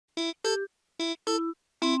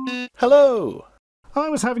Hello! I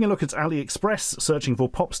was having a look at AliExpress, searching for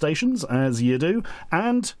pop stations, as you do,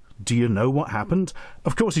 and do you know what happened?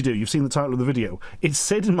 Of course you do, you've seen the title of the video. It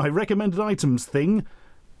said in my recommended items thing,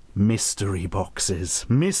 mystery boxes.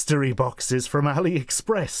 Mystery boxes from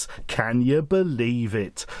AliExpress. Can you believe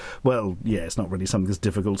it? Well, yeah, it's not really something that's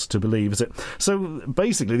difficult to believe, is it? So,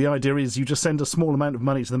 basically, the idea is you just send a small amount of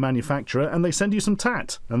money to the manufacturer and they send you some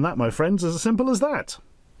tat. And that, my friends, is as simple as that.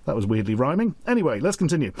 That was weirdly rhyming. Anyway, let's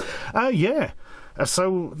continue.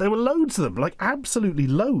 So there were loads of them, like absolutely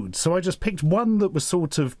loads. So I just picked one that was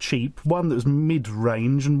sort of cheap, one that was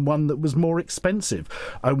mid-range, and one that was more expensive.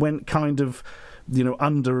 I went kind of,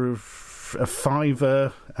 under a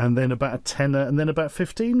 £5, and then about a £10, and then about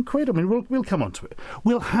 15 quid. I mean, we'll come on to it.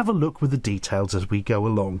 We'll have a look with the details as we go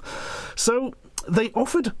along. So they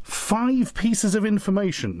offered 5 pieces of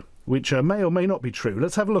information, which may or may not be true.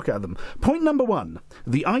 Let's have a look at them. Point number 1.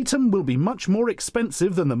 The item will be much more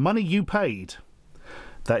expensive than the money you paid.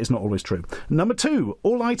 That is not always true. Number 2.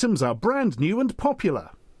 All items are brand new and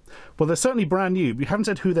popular. Well, they're certainly brand new, but you haven't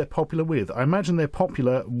said who they're popular with. I imagine they're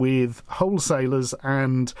popular with wholesalers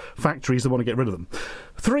and factories that want to get rid of them.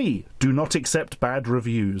 3. Do not accept bad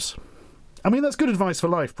reviews. I mean, that's good advice for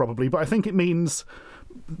life, probably, but I think it means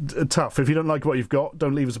tough. If you don't like what you've got,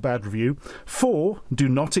 don't leave us a bad review. 4. Do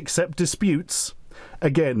not accept disputes.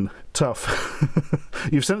 Again, tough.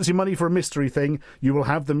 You've sent us your money for a mystery thing. You will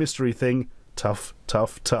have the mystery thing. Tough,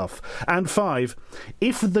 tough, tough. And 5.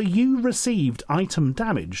 If you received item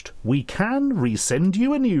damaged, we can resend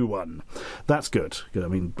you a new one. That's good. I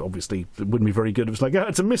mean, obviously, it wouldn't be very good if it's like,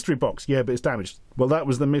 it's a mystery box. Yeah, but it's damaged. Well, that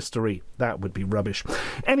was the mystery. That would be rubbish.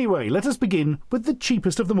 Anyway, let us begin with the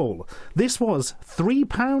cheapest of them all. This was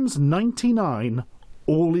 £3.99.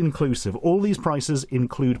 All inclusive. All these prices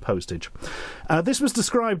include postage. This was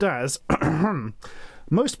described as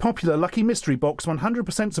most popular Lucky Mystery Box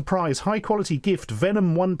 100% surprise high quality gift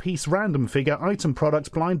Venom One Piece random figure item products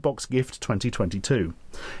blind box gift 2022.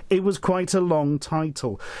 It was quite a long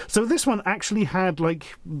title. So this one actually had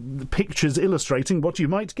like pictures illustrating what you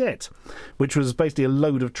might get, which was basically a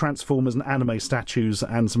load of Transformers and anime statues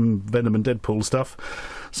and some Venom and Deadpool stuff.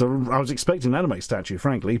 So I was expecting an anime statue,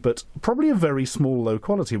 frankly, but probably a very small low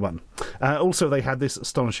quality one. Also they had this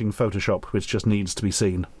astonishing Photoshop which just needs to be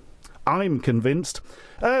seen. I'm convinced.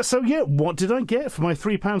 So yeah, what did I get for my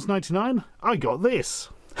 £3.99? I got this.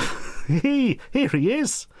 Here he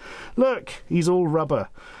is. Look, he's all rubber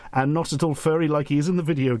and not at all furry like he is in the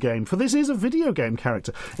video game, for this is a video game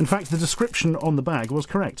character. In fact, the description on the bag was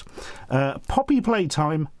correct. Poppy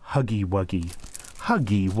Playtime, Huggy Wuggy.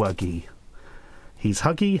 Huggy Wuggy. He's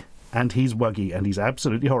Huggy and he's Wuggy, and he's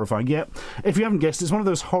absolutely horrifying. Yeah, if you haven't guessed, it's one of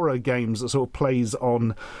those horror games that sort of plays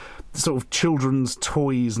on sort of children's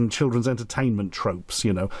toys and children's entertainment tropes,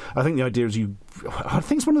 I think the idea is I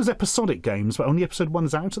think it's one of those episodic games, but only episode 1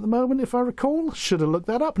 is out at the moment, if I recall. Should have looked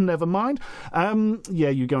that up, never mind. Yeah,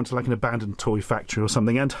 you go into like an abandoned toy factory or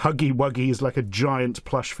something, and Huggy Wuggy is like a giant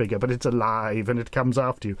plush figure, but it's alive and it comes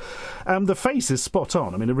after you. The face is spot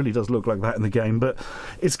on. I mean, it really does look like that in the game, but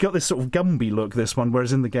it's got this sort of Gumby look, this one,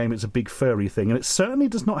 whereas in the game it's a big furry thing, and it certainly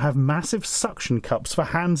does not have massive suction cups for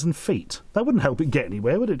hands and feet. That wouldn't help it get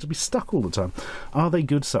anywhere, would it? To be stuck all the time. Are they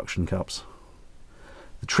good suction cups?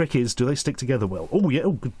 The trick is, do they stick together well? Oh, yeah.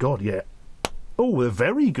 Oh, good God, yeah. Oh, they're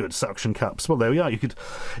very good suction cups. Well, there we are. You could,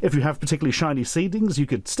 if you have particularly shiny seedlings, you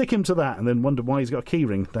could stick him to that and then wonder why he's got a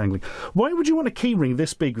keyring dangling. Why would you want a keyring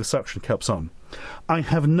this big with suction cups on? I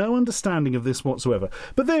have no understanding of this whatsoever.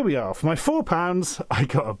 But there we are. For my £4, I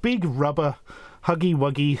got a big rubber Huggy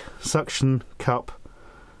Wuggy suction cup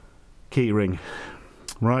keyring.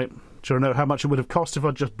 Right. Do you know how much it would have cost if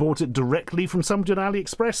I'd just bought it directly from somebody on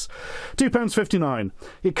AliExpress? £2.59.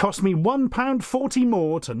 It cost me £1.40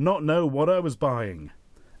 more to not know what I was buying.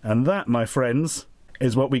 And that, my friends,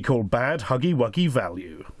 is what we call bad Huggy Wuggy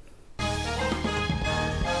value.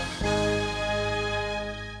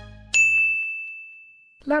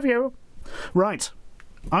 Love you. Right.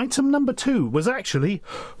 Item number 2 was actually,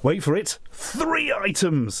 wait for it, 3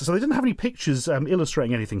 items. So they didn't have any pictures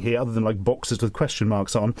illustrating anything here other than like boxes with question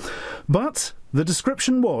marks on. But the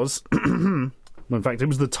description was, well, in fact, it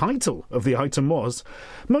was the title of the item was,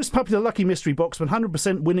 most popular Lucky Mystery Box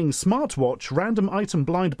 100% winning smartwatch, random item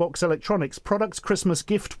blind box electronics, products Christmas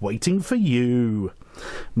gift waiting for you.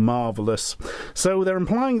 Marvellous. So they're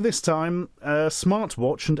implying this time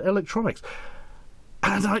smartwatch and electronics.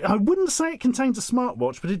 And I wouldn't say it contains a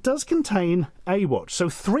smartwatch, but it does contain a watch. So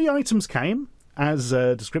 3 items came, as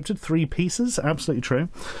descripted, 3 pieces, absolutely true.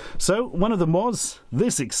 So one of them was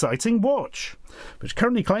this exciting watch, which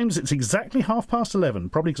currently claims it's exactly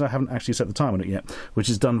 11:30, probably because I haven't actually set the time on it yet, which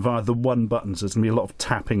is done via the one button, so there's going to be a lot of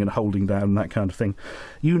tapping and holding down and that kind of thing.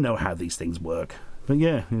 You know how these things work. But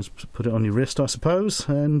yeah, just put it on your wrist, I suppose,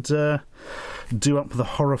 and do up the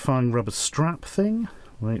horrifying rubber strap thing.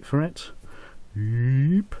 Wait for it.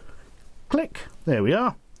 Yep. Click. There we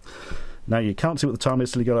are. Now you can't see what the time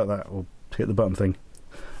is till you go like that, or hit the button thing.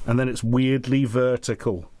 And then it's weirdly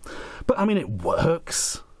vertical. But, I mean, it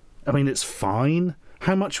works. I mean, it's fine.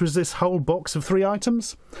 How much was this whole box of 3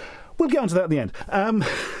 items? We'll get onto that at the end.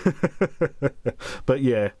 But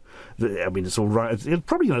yeah, I mean, it's all right. It's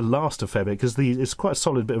probably going to last a fair bit because it's quite a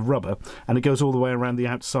solid bit of rubber, and it goes all the way around the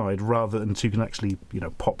outside rather than so you can actually,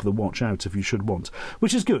 pop the watch out if you should want,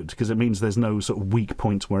 which is good because it means there's no sort of weak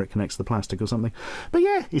point where it connects to the plastic or something. But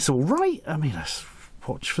yeah, it's all right. I mean, it's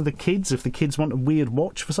watch for the kids if the kids want a weird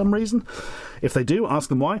watch for some reason. If they do, ask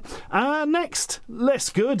them why. Next, less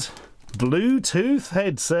good. Bluetooth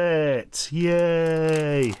headset.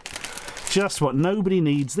 Yay. Just what nobody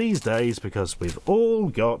needs these days because we've all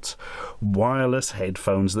got wireless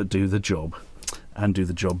headphones that do the job and do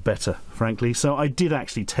the job better, frankly. So I did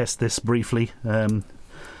actually test this briefly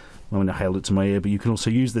when I held it to my ear, but you can also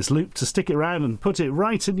use this loop to stick it around and put it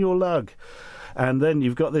right in your lug, and then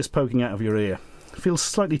you've got this poking out of your ear. Feels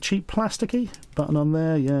slightly cheap plasticky. Button on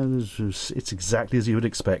there, yeah, it's exactly as you would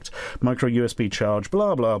expect. Micro USB charge,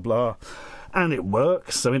 blah blah blah. And it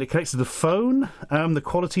works. I mean, it connects to the phone. The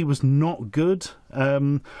quality was not good.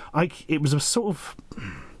 It was a sort of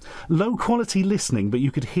low quality listening, but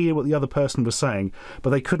you could hear what the other person was saying, but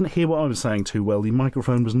they couldn't hear what I was saying too well. The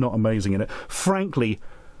microphone was not amazing in it. Frankly,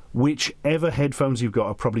 whichever headphones you've got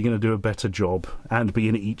are probably going to do a better job and be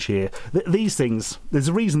in each ear. These things, there's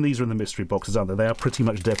a reason these are in the mystery boxes, aren't they? They are pretty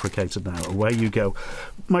much deprecated now. Away you go.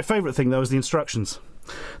 My favourite thing, though, is the instructions.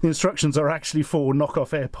 The instructions are actually for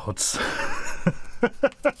knockoff AirPods.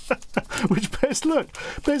 Which,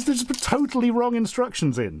 there's just totally wrong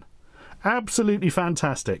instructions in. Absolutely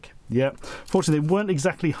fantastic. Yeah. Fortunately, they weren't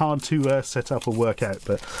exactly hard to set up or work out,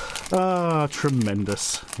 but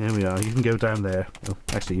tremendous. Here we are. You can go down there. Oh,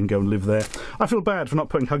 actually, you can go and live there. I feel bad for not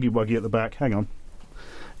putting Huggy Wuggy at the back. Hang on.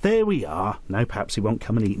 There we are. Now perhaps he won't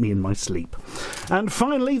come and eat me in my sleep. And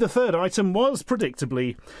finally, the third item was,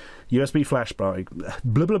 predictably, USB flash drive.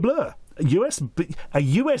 Blah, blah, blah. A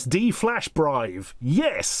USD flash drive.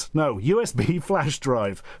 Yes! No, USB flash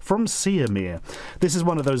drive from Seamere. This is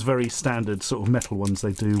one of those very standard sort of metal ones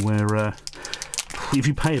they do where if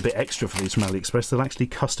you pay a bit extra for these from AliExpress, they'll actually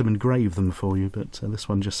custom engrave them for you. But this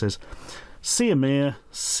one just says Seamere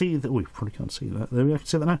we probably can't see that. There we can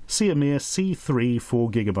see that now. Seamere C3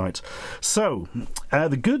 4GB. So,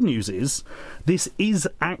 the good news is this is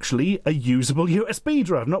actually a usable USB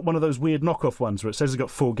drive, not one of those weird knockoff ones where it says it's got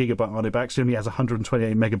 4GB on it, but actually only has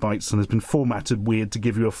 128 megabytes and has been formatted weird to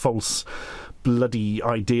give you a false bloody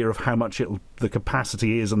idea of how much the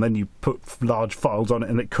capacity is, and then you put large files on it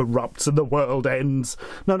and it corrupts and the world ends.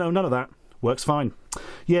 No, none of that. Works fine.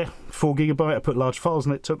 Yeah, 4GB, I put large files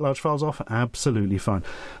on it, took large files off, absolutely fine.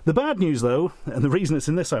 The bad news, though, and the reason it's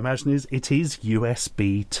in this, I imagine, is it is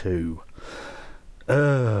USB 2.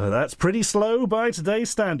 That's pretty slow by today's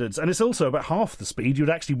standards, and it's also about half the speed you'd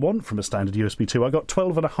actually want from a standard USB 2. I got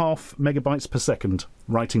 12.5 megabytes per second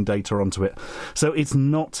writing data onto it, so it's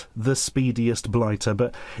not the speediest blighter,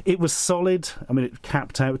 but it was solid. I mean, it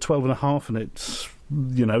capped out 12.5, and it's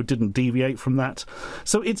didn't deviate from that.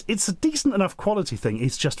 So it's a decent enough quality thing.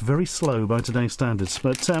 It's just very slow by today's standards.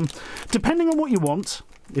 But depending on what you want,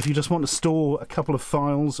 if you just want to store a couple of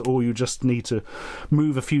files or you just need to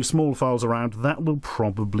move a few small files around, that will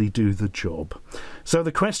probably do the job. So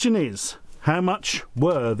the question is, how much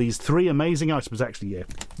were these 3 amazing items? Actually, yeah,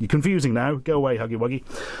 you're confusing now. Go away, Huggy Wuggy.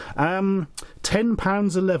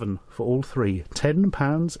 £10.11 for all 3.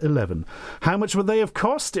 £10.11. How much would they have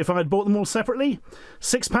cost if I had bought them all separately?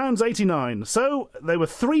 £6.89. So they were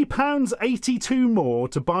 £3.82 more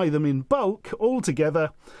to buy them in bulk altogether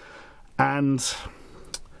and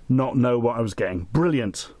not know what I was getting.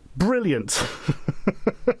 Brilliant. Brilliant.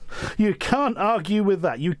 You can't argue with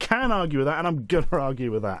that. You can argue with that, and I'm going to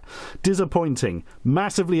argue with that. Disappointing.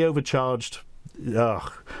 Massively overcharged.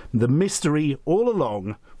 Ugh. The mystery all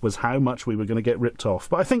along was how much we were going to get ripped off.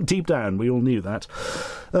 But I think deep down we all knew that.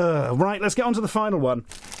 Right, let's get on to the final one.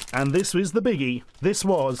 And this was the biggie. This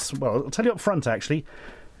was, well, I'll tell you up front, actually.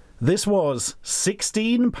 This was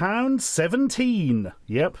 £16.17.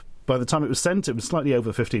 Yep. By the time it was sent, it was slightly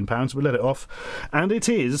over £15. We let it off. And it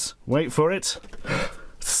is, wait for it,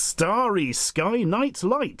 Starry Sky Night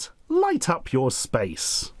Light. Light up your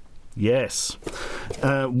space. Yes.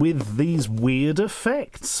 With these weird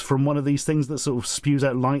effects from one of these things that sort of spews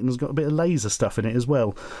out light and has got a bit of laser stuff in it as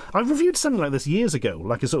well. I reviewed something like this years ago,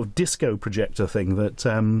 like a sort of disco projector thing that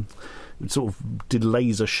sort of did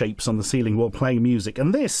laser shapes on the ceiling while playing music,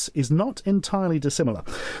 and this is not entirely dissimilar.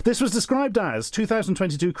 This was described as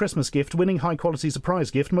 2022 Christmas gift, winning high-quality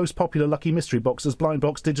surprise gift, most popular lucky mystery boxes, blind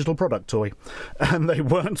box digital product toy. And they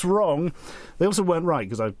weren't wrong. They also weren't right,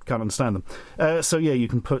 because I can't understand them. So yeah, you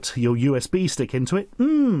can put your USB stick into it.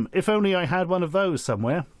 If only I had one of those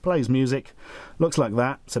somewhere. Plays music. Looks like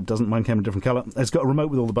that, except doesn't. Mine came in a different colour. It's got a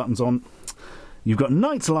remote with all the buttons on. You've got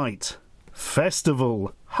night light,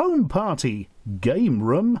 festival, home party, game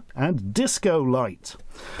room, and disco light.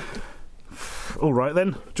 All right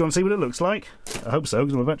then, do you want to see what it looks like? I hope so,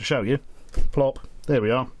 because I'm about to show you. Plop. There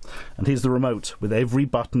we are. And here's the remote with every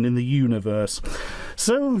button in the universe.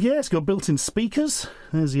 So, yeah, it's got built-in speakers.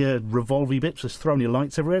 There's your revolvey bits, just throwing your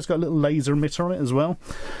lights everywhere. It's got a little laser emitter on it as well.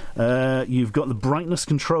 You've got the brightness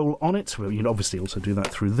control on it. Well, you can obviously also do that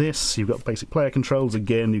through this. You've got basic player controls,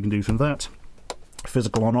 again, you can do from that.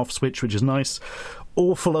 Physical on-off switch, which is nice.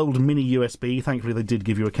 Awful old mini USB. Thankfully, they did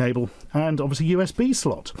give you a cable. And obviously, USB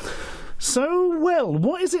slot. So, well,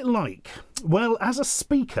 what is it like? Well, as a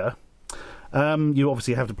speaker, you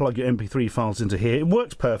obviously have to plug your MP3 files into here. It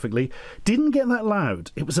worked perfectly. Didn't get that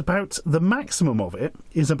loud. It was about, the maximum of it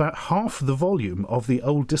is about half the volume of the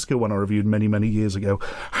old disco one I reviewed many, many years ago.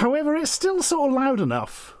 However, it's still sort of loud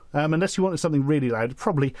enough. Unless you wanted something really loud,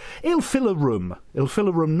 probably it'll fill a room. It'll fill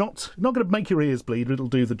a room, not going to make your ears bleed, but it'll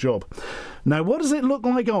do the job. Now, what does it look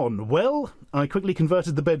like on? Well, I quickly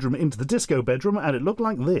converted the bedroom into the disco bedroom, and it looked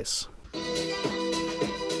like this.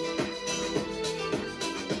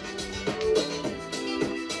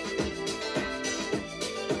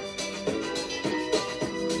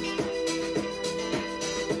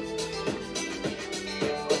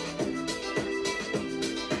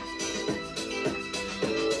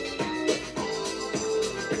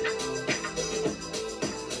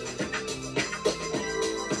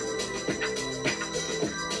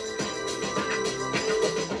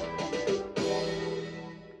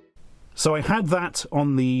 So I had that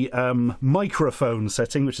on the microphone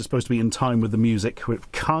setting, which is supposed to be in time with the music, which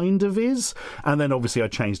kind of is. And then obviously I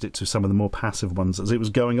changed it to some of the more passive ones as it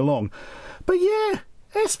was going along. But yeah,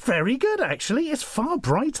 it's very good, actually. It's far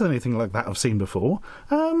brighter than anything like that I've seen before.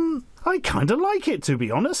 I kind of like it, to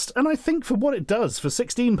be honest. And I think for what it does for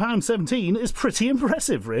 £16.17 is pretty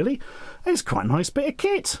impressive, really. It's quite a nice bit of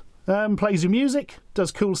kit. Plays your music,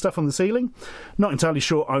 does cool stuff on the ceiling. Not entirely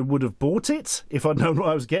sure I would have bought it if I'd known what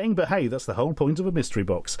I was getting, but hey, that's the whole point of a mystery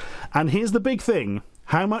box. And here's the big thing.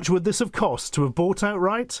 How much would this have cost to have bought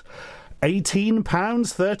outright?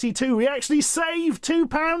 £18.32. We actually saved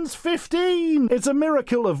 £2.15. It's a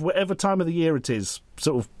miracle of whatever time of the year it is.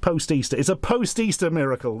 Sort of post-Easter. It's a post-Easter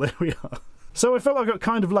miracle. There we are. So I felt I got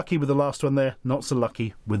kind of lucky with the last one there, not so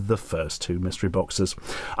lucky with the first two mystery boxes.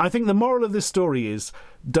 I think the moral of this story is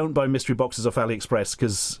don't buy mystery boxes off AliExpress,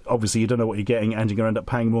 because obviously you don't know what you're getting and you're going to end up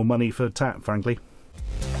paying more money for tat, frankly.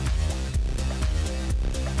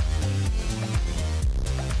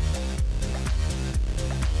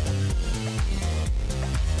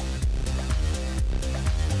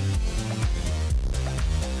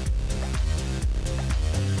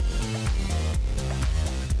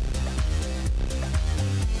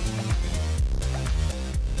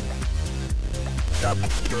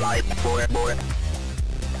 Subscribe for more.